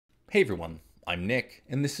Hey everyone, I'm Nick,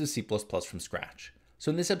 and this is C++ from scratch. So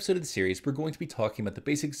in this episode of the series, we're going to be talking about the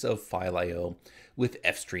basics of file I/O with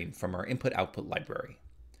fstream from our input-output library.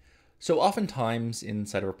 So oftentimes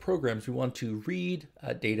inside of our programs, we want to read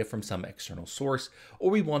data from some external source, or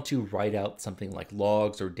we want to write out something like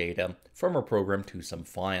logs or data from our program to some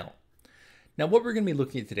file. Now what we're going to be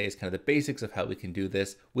looking at today is kind of the basics of how we can do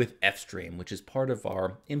this with fstream, which is part of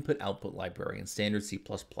our input-output library in standard C++.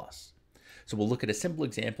 So we'll look at a simple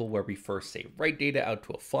example where we first say write data out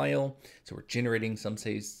to a file. So we're generating some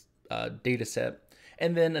data set.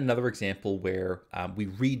 And then another example where we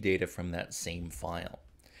read data from that same file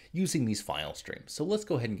using these file streams. So let's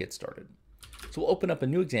go ahead and get started. So we'll open up a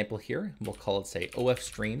new example here. And we'll call it, say,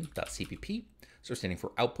 ofstream.cpp. So we're standing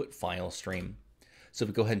for output file stream. So if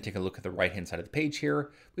we go ahead and take a look at the right-hand side of the page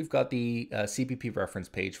here, we've got the CPP reference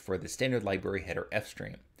page for the standard library header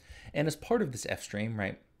fstream. And as part of this fstream,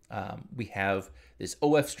 right, we have this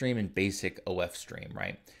ofstream and basic ofstream,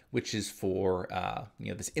 right, which is for,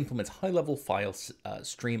 this implements high-level file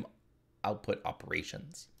stream output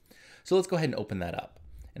operations. So let's go ahead and open that up.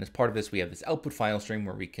 And as part of this, we have this output file stream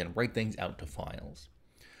where we can write things out to files.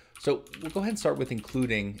 So we'll go ahead and start with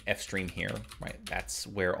including fstream here, right? That's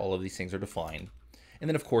where all of these things are defined. And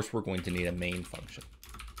then, of course, we're going to need a main function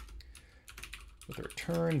with a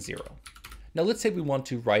return 0. Now, let's say we want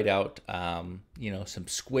to write out, some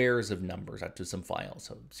squares of numbers out to some files.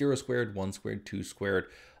 So 0 squared, 1 squared, 2 squared,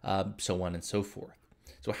 so on and so forth.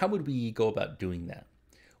 So how would we go about doing that?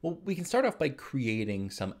 Well, we can start off by creating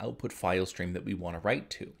some output file stream that we want to write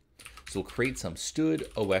to. So we'll create some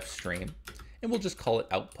std ofstream, and we'll just call it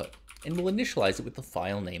output. And we'll initialize it with the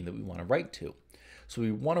file name that we want to write to. So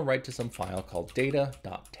we want to write to some file called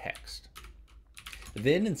data.txt.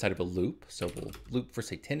 Then inside of a loop, so we'll loop for,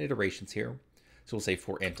 say, 10 iterations here. So we'll say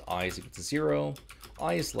for int I is equal to 0,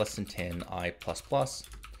 I is less than 10, I plus plus.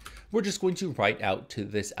 We're just going to write out to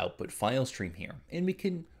this output file stream here. And we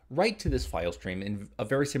can write to this file stream in a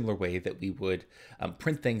very similar way that we would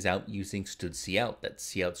print things out using std_cout, that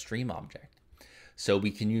cout stream object. So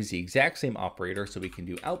we can use the exact same operator, so we can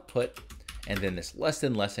do output, and then this less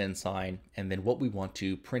than sign, and then what we want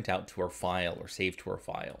to print out to our file or save to our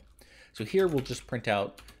file. So here we'll just print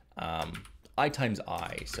out I times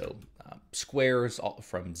I, so squares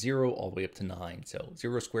from 0 all the way up to 9. So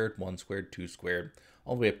 0 squared, 1 squared, 2 squared,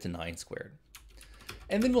 all the way up to 9 squared.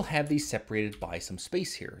 And then we'll have these separated by some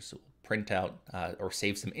space here. So we'll print out or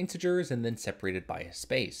save some integers and then separated by a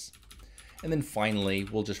space. And then finally,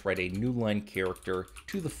 we'll just write a new line character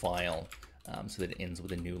to the file so that it ends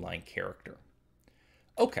with a new line character.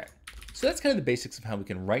 Okay, so that's kind of the basics of how we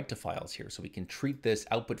can write to files here. So we can treat this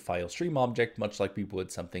output file stream object much like we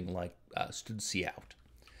would something like std_cout.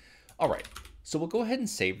 All right, so we'll go ahead and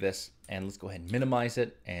save this, and let's go ahead and minimize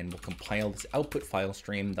it, and we'll compile this output file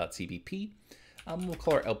stream.cpp. We'll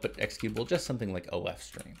call our output executable just something like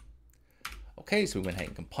ofstream. Okay, so we went ahead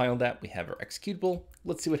and compiled that. We have our executable.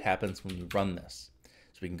 Let's see what happens when we run this.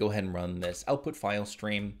 So we can go ahead and run this output file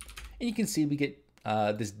stream, and you can see we get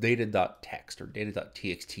this data.txt or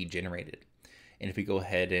data.txt generated. And if we go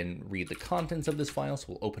ahead and read the contents of this file, so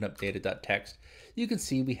we'll open up data.txt, you can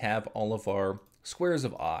see we have all of our squares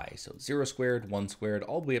of I, so 0 squared, 1 squared,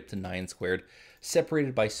 all the way up to 9 squared,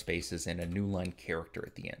 separated by spaces and a new line character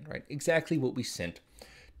at the end, right? Exactly what we sent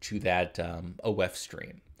to that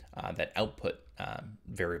ofstream, that output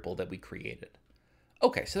variable that we created.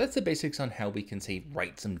 Okay, so that's the basics on how we can, say,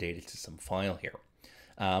 write some data to some file here.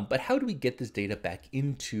 But how do we get this data back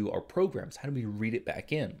into our programs? How do we read it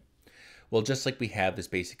back in? Well, just like we have this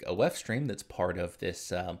basic ofstream that's part of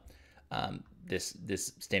this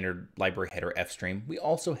this standard library header fstream, we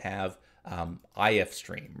also have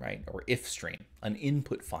ifstream, right, or ifstream, an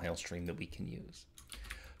input file stream that we can use.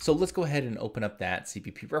 So let's go ahead and open up that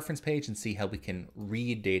CPP reference page and see how we can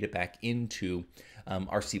read data back into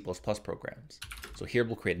our C++ programs. So here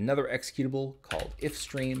we'll create another executable called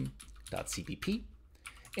ifstream.cpp.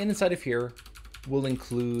 And inside of here, we'll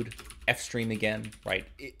include fstream again, right?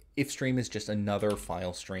 Ifstream is just another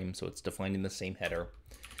file stream, so it's defined in the same header.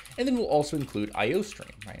 And then we'll also include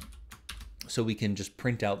iostream, right? So we can just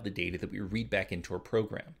print out the data that we read back into our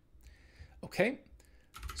program. Okay,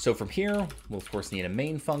 so from here, we'll of course need a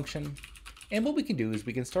main function. And what we can do is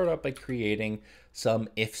we can start out by creating some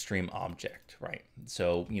ifstream object, right?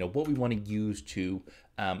 So, what we want to use to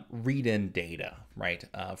read in data, right,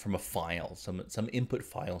 from a file, some input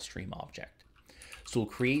file stream object. So we'll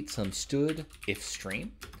create some std ifstream.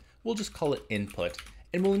 We'll just call it input,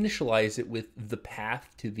 and we'll initialize it with the path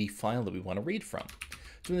to the file that we want to read from.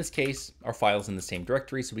 So in this case, our file's in the same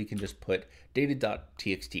directory, so we can just put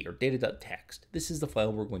data.txt or data.txt. This is the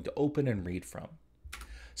file we're going to open and read from.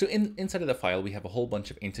 So inside of the file, we have a whole bunch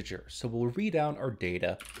of integers. So we'll read out our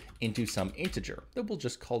data into some integer that we'll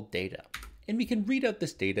just call data. And we can read out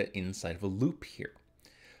this data inside of a loop here.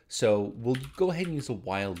 So we'll go ahead and use a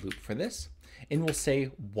while loop for this. And we'll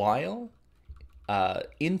say while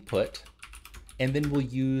input, and then we'll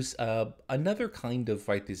use another kind of,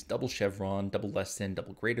 right, this double chevron, double less than,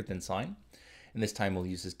 double greater than sign. And this time we'll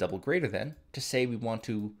use this double greater than to say we want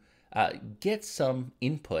to get some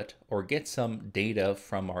input or get some data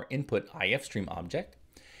from our input ifstream object,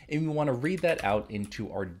 and we want to read that out into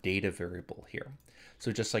our data variable here.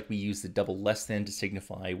 So just like we use the double less than to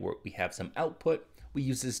signify where we have some output, we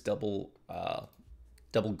use this double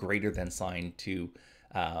greater than sign to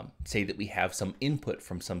say that we have some input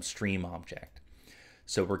from some stream object.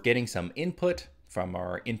 So we're getting some input from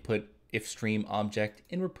our input ifstream object,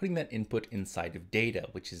 and we're putting that input inside of data,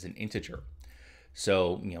 which is an integer.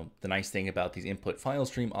 So, the nice thing about these input file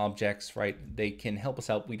stream objects, right, they can help us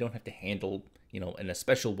out. We don't have to handle, in a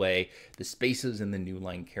special way, the spaces and the new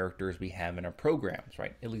line characters we have in our programs,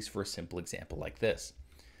 right, at least for a simple example like this.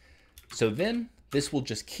 So then this will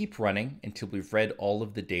just keep running until we've read all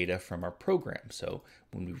of the data from our program. So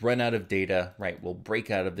when we run out of data, right, we'll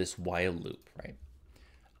break out of this while loop, right?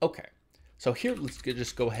 Okay. So here, let's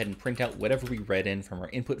just go ahead and print out whatever we read in from our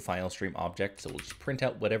input file stream object. So we'll just print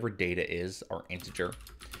out whatever data is, our integer,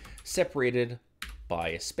 separated by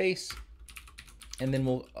a space. And then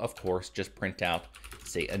we'll, of course, just print out,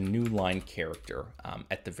 say, a new line character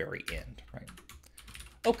at the very end, right?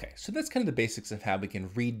 Okay, so that's kind of the basics of how we can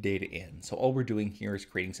read data in. So all we're doing here is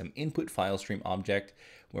creating some input file stream object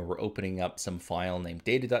where we're opening up some file named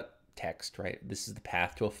data.txt, right? This is the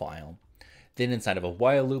path to a file. Then inside of a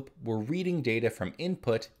while loop, we're reading data from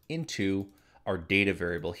input into our data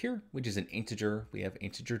variable here, which is an integer. We have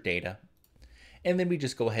integer data. And then we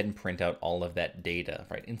just go ahead and print out all of that data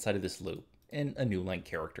right inside of this loop and a new line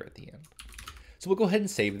character at the end. So we'll go ahead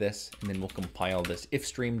and save this, and then we'll compile this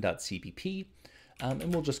ifstream.cpp,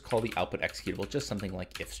 and we'll just call the output executable just something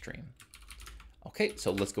like ifstream. Okay,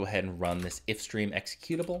 so let's go ahead and run this ifstream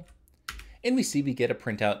executable. And we see we get a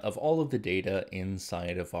printout of all of the data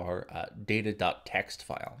inside of our data.txt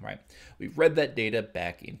file, right? We've read that data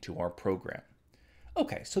back into our program.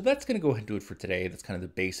 Okay, so that's going to go ahead and do it for today. That's kind of the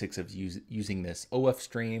basics of using this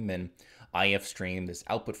ofstream and ifstream, this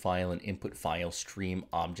output file and input file stream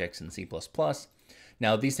objects in C++.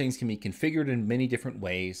 Now, these things can be configured in many different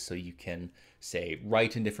ways. So you can, say,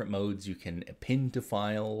 write in different modes. You can append to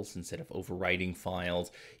files instead of overwriting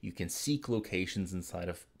files. You can seek locations inside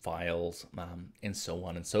of files, and so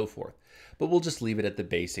on and so forth. But we'll just leave it at the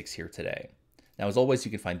basics here today. Now, as always, you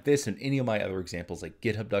can find this and any of my other examples at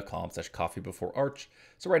github.com/coffeebeforearch.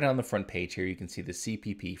 So right on the front page here, you can see the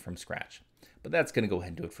CPP from scratch. But that's going to go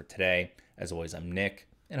ahead and do it for today. As always, I'm Nick,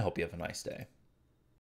 and I hope you have a nice day.